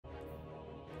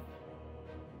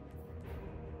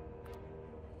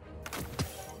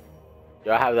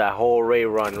Yo, I have that whole raid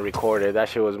run recorded. That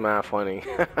shit was mad funny.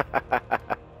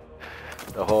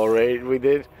 The whole raid we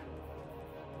did.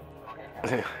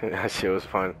 That shit was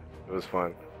fun. It was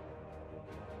fun.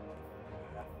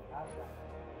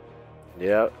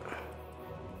 Yep.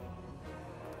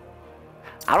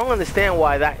 I don't understand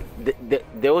why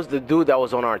there was the dude that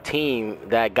was on our team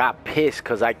that got pissed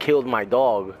because I killed my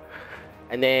dog,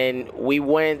 and then we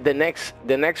went the next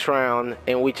round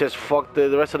and we just fucked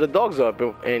the rest of the dogs up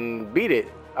and beat it.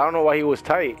 I don't know why he was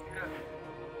tight.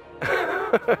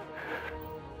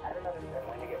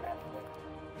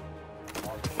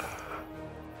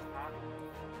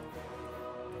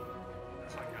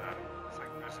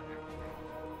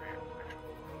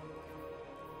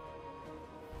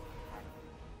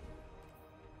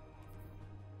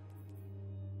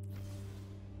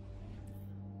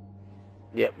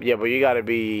 Yeah, but you gotta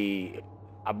be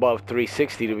above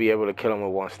 360 to be able to kill him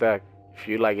with one stack. If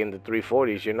you're like in the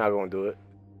 340s, you're not gonna do it.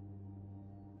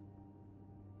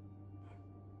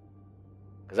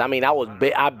 Cause I mean,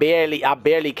 I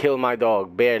barely killed my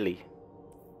dog, barely.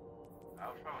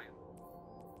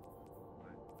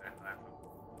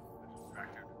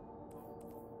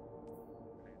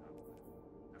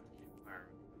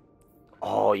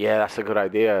 Oh yeah, that's a good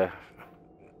idea.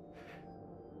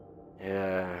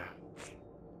 Yeah.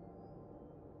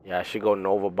 Yeah, I should go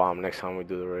Nova Bomb next time we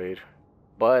do the raid.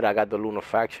 But I got the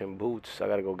Lunafaction boots. I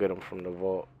gotta go get them from the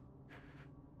vault.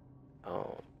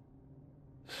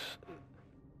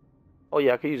 Oh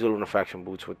yeah, I could use the Lunafaction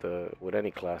boots with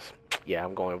any class. Yeah,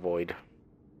 I'm going Void.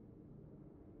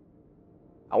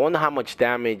 I wonder how much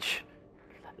damage.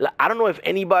 I don't know if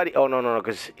anybody. Oh no,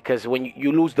 because when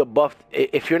you lose the buff,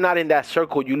 if you're not in that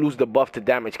circle, you lose the buff to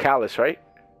damage Callus, right?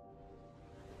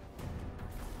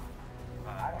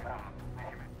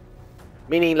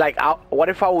 Meaning, like, what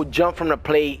if I would jump from the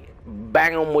plate,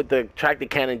 bang him with the tractor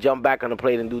cannon, jump back on the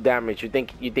plate, and do damage? You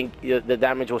think the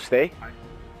damage will stay?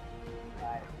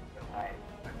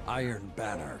 Iron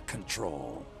Banner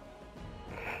control.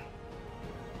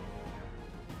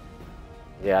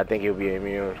 Yeah, I think he'll be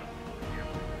immune.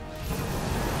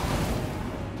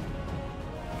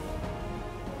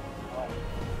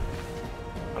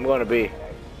 I'm gonna be.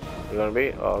 You gonna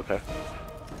be? Oh, okay.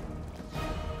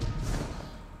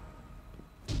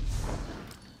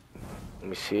 Let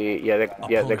me see. Yeah,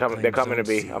 they're coming. They're coming to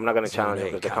be. I'm not gonna challenge them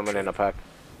because they're coming in a pack.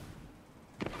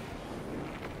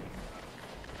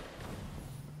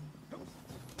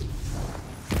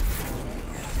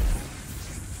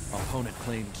 Opponent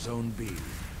claimed Zone B.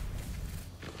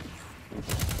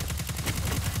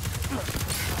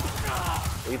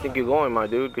 Where do you think you're going, my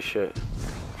dude? Good shit.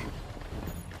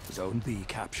 Zone B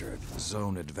captured.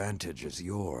 Zone advantage is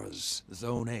yours.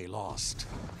 Zone A lost.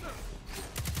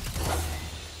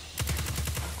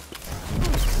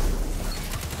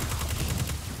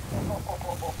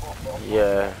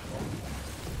 Yeah.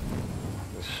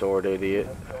 Sword idiot.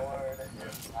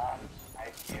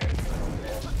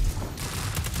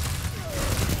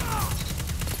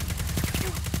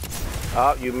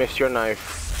 Oh, you missed your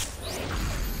knife.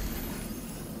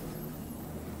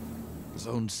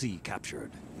 Zone C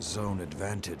captured. Zone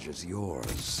advantage is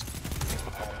yours.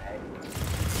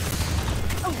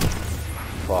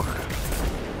 Fuck.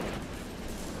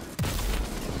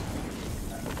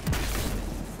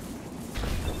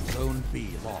 Zone B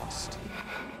lost.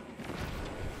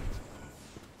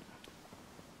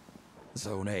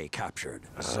 Zone A captured.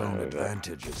 Zone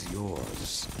advantage is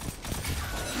yours.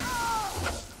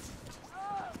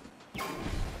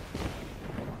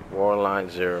 War line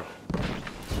 0.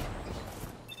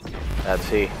 That's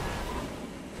C.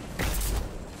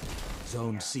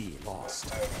 Zone C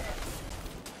lost.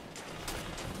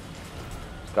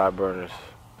 Sky burners.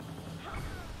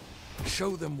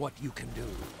 Show them what you can do.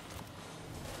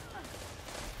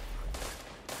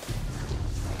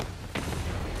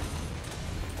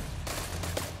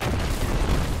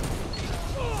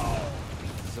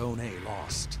 Zone A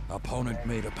lost. Opponent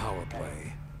made a power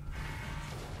play.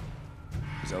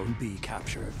 Zone B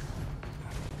captured.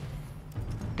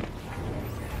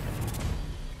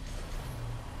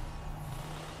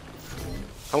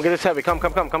 Come get this heavy. Come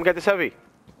get this heavy.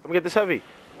 Come get this heavy.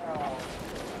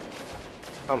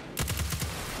 Come.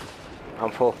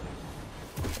 I'm full.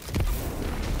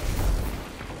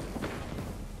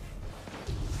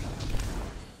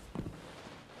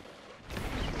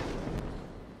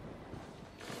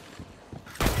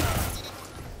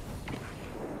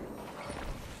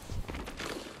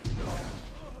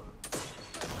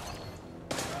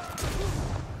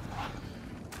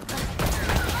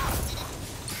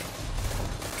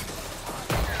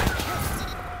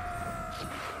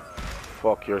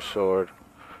 Fuck your sword.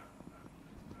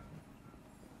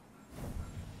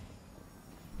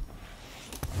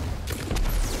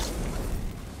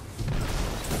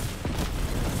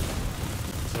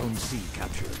 C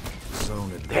captured.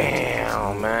 Zone advantage.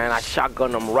 Damn, man. I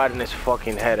shotgunned him right in his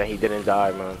fucking head and he didn't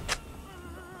die, man.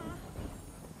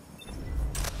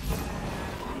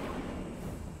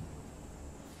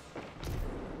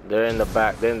 They're in the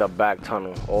back. They're in the back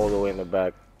tunnel. All the way in the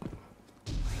back.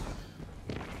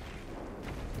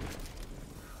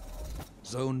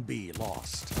 Zone B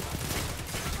lost.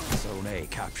 Zone A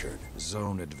captured.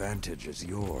 Zone advantage is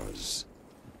yours.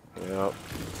 Yep.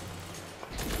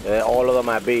 Yeah, all of them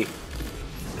at B.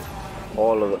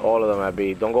 All of them at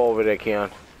B. Don't go over there, Keon.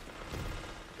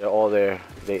 They're all there.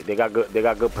 They got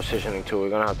good positioning too. We're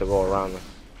gonna have to go around them.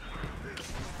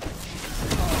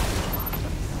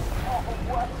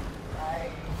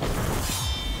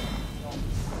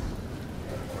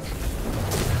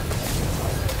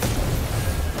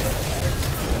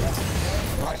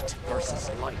 Right versus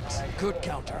light. Good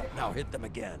counter. Now hit them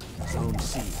again. Zone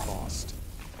C lost.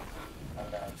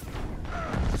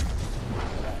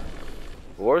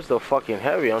 Where's the fucking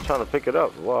heavy? I'm trying to pick it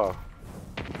up. Wow.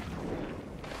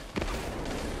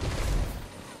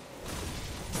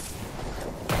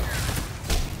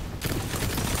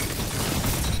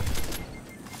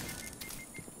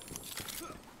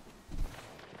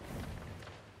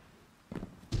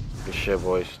 Good shit,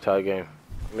 boys. Tie game.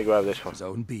 Let me grab this one.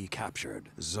 Zone B captured.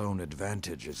 Zone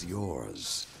advantage is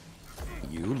yours.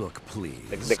 You look pleased.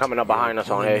 They're coming up behind us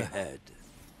on A. Ahead.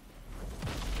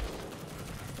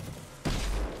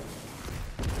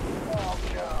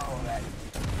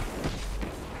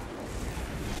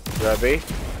 Grab B.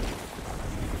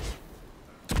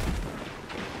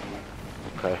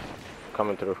 Okay.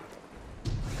 Coming through.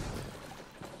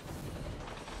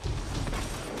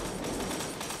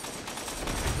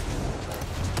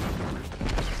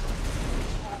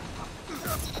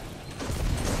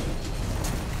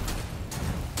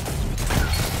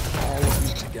 All of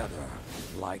you together,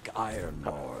 like Iron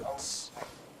Lords.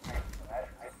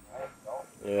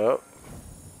 Yep.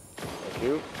 Thank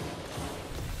you.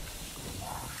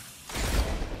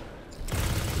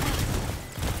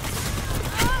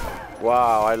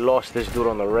 Wow, I lost this dude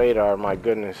on the radar. My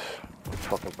goodness.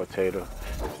 Fucking potato.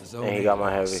 Zone And he A got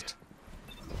my heavy. lost.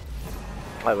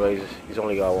 But he's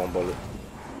only got one bullet.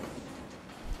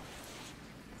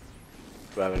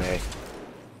 Grabbing A.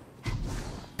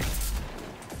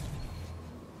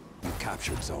 You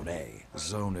captured Zone A.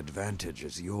 Zone advantage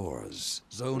is yours.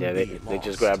 Zone Yeah, B they lost.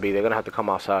 just grabbed B. They're gonna have to come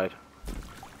outside.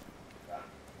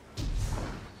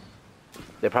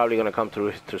 They're probably gonna come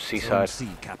through to C Zone side. C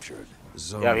captured.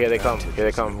 Zone Yeah, here they come. advantage Here they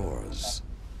is come. yours.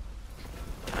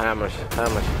 Hammers,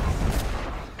 hammers.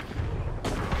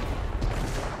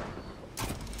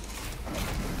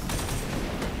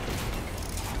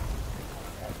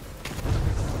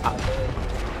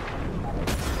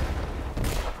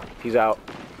 He's out.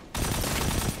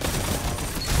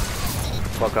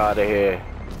 Fuck out of here.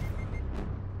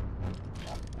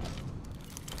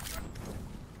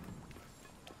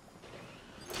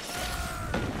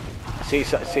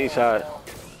 Seaside.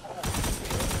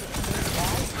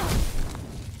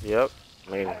 Yep.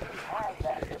 I mean,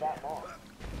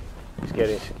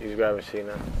 he's grabbing C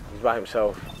now. He's by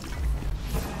himself.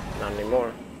 Not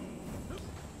anymore.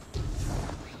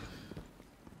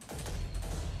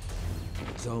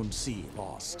 Zone C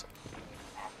lost.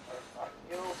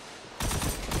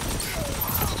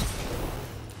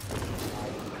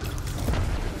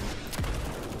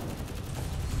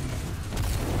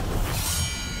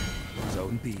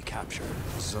 Zone B captured.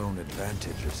 Zone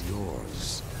advantage is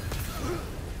yours.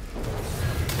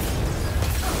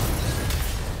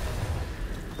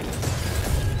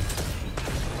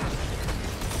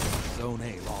 Zone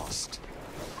A lost.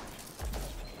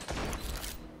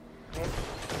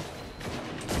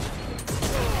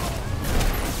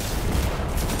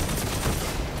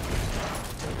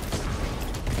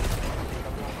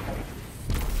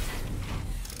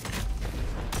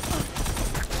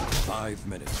 Five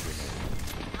minutes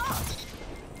remaining.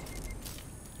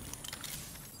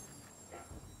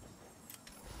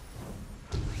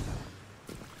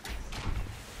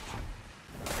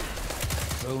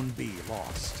 Zone B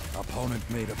lost. Opponent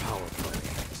made a power play.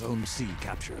 Zone C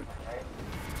captured.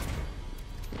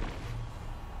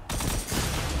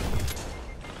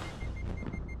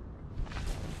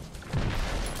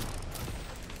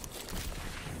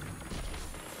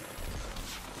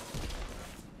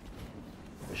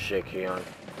 Shit, Keon.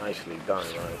 Nicely done,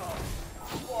 right?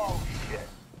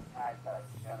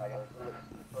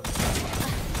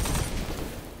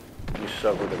 You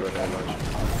suck with the grenade launcher.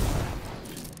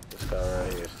 This guy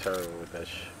right here is terrible with that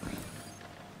shit.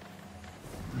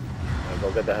 Alright,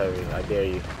 go get the heavy. I dare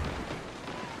you.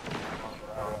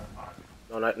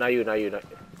 No, not you, not you, not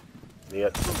you. Yeah.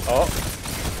 Oh!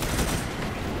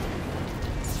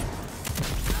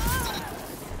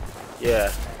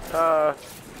 Yeah.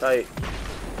 Like.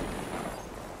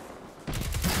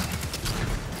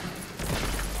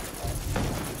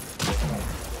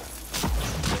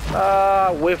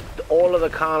 Whiffed all of the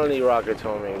colony rockets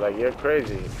on me. Like, you're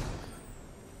crazy.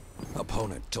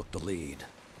 Opponent took the lead.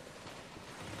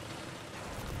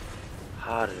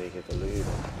 How did they get the lead?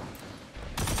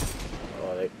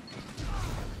 Oh, they...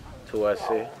 2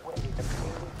 SC.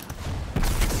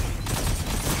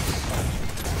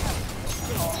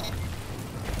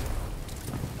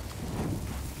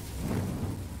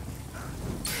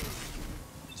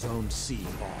 Zone C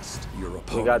lost. Your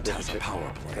We got opponent this has a shit.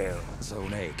 power play. Damn.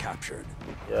 Zone A captured.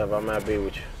 Yeah, but I'm not be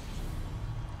with you.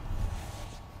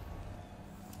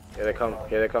 Here they come.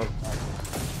 Here they come.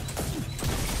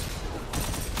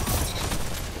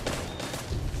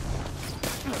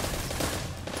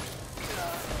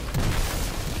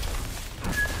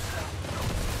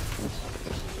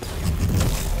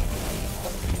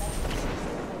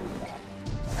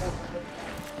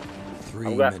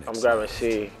 I'm grabbing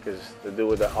C because the dude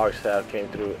with the arc staff came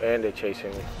through and they're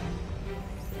chasing me.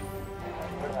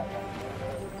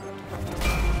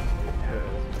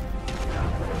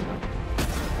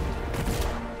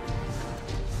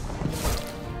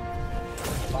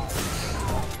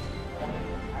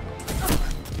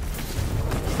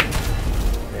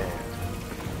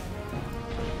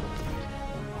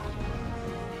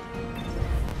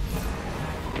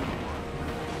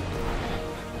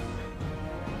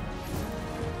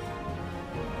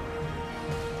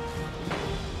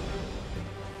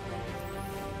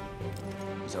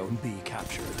 Zone B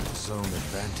captured. Zone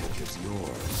advantage is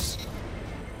yours.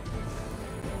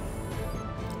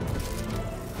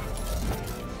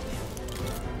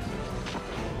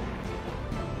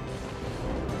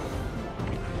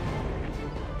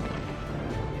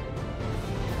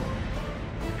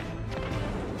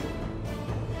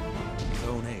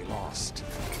 Zone A lost.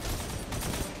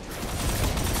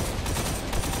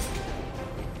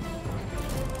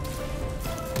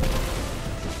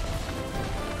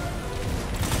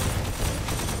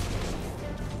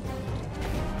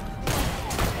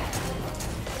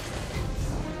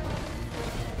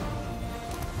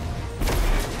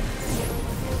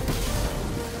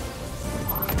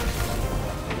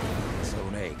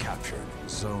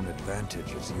 Zone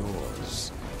advantage is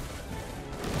yours.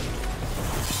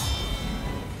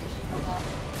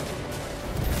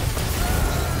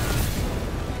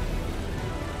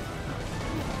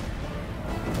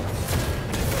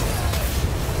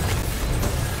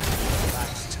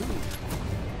 That's 2.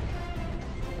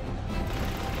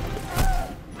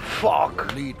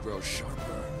 Fuck. Lead grows sharper.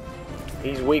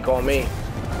 He's weak on me.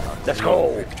 Let's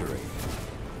go. Victory.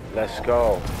 Let's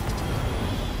go.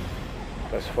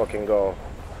 Let's fucking go.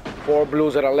 4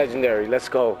 blues that are legendary. Let's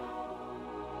go.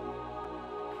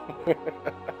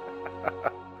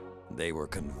 They were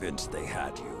convinced they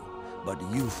had you, but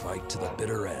you fight to the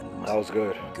bitter end. That was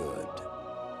good. Good.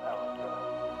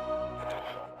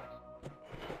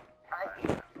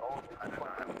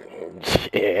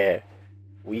 Yeah.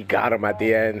 We got him at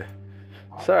the end.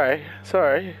 Sorry.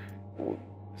 Sorry.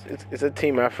 It's a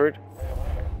team effort.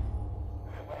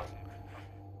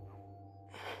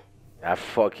 That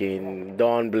fucking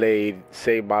Dawnblade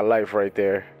saved my life right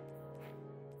there.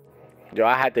 Yo,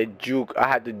 I had to juke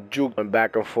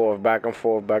back and forth, back and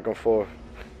forth, back and forth.